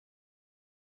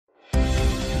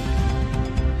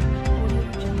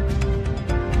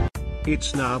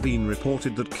It's now been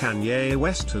reported that Kanye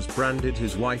West has branded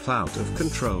his wife out of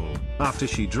control, after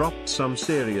she dropped some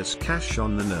serious cash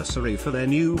on the nursery for their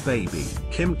new baby.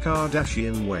 Kim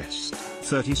Kardashian West,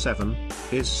 37,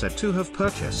 is said to have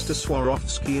purchased a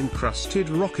Swarovski-encrusted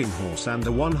rocking horse and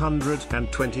a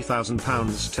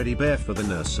 £120,000 teddy bear for the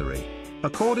nursery.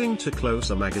 According to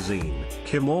Closer magazine,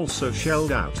 Kim also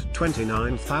shelled out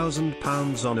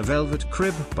 £29,000 on a velvet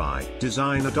crib by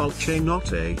designer Dolce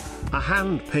Notte, a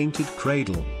hand-painted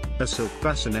cradle, a silk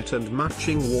bassinet and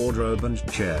matching wardrobe and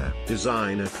chair.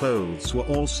 Designer clothes were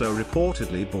also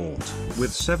reportedly bought, with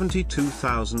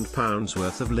 £72,000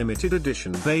 worth of limited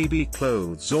edition baby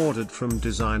clothes ordered from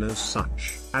designers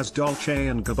such as Dolce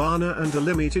 & Gabbana, and a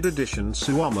limited edition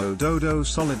Suomo Dodo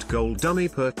solid gold dummy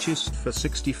purchased for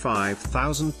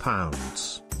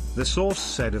 £65,000. The source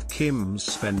said of Kim's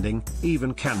spending,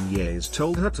 even Kanye's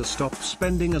told her to stop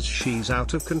spending as she's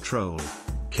out of control.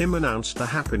 Kim announced the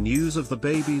happy news of the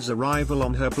baby's arrival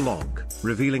on her blog,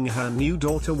 revealing her new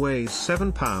daughter weighs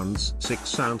 7 pounds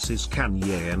 6 ounces.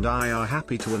 Kanye and I are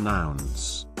happy to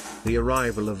announce the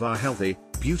arrival of our healthy,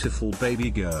 beautiful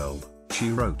baby girl, she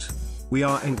wrote. We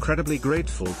are incredibly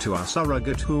grateful to our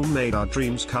surrogate who made our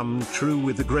dreams come true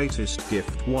with the greatest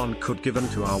gift one could give,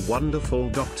 and to our wonderful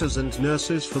doctors and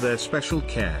nurses for their special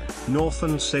care. North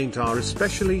and Saint are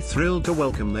especially thrilled to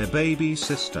welcome their baby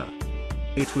sister.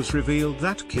 It was revealed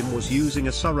that Kim was using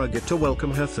a surrogate to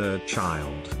welcome her third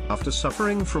child, after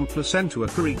suffering from placenta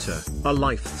prurita, a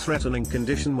life-threatening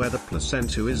condition where the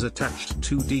placenta is attached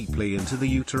too deeply into the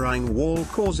uterine wall,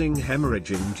 causing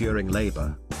hemorrhaging during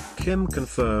labor. Kim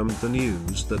confirmed the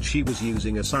news that she was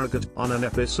using a surrogate on an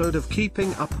episode of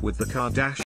Keeping Up with the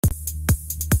Kardashians.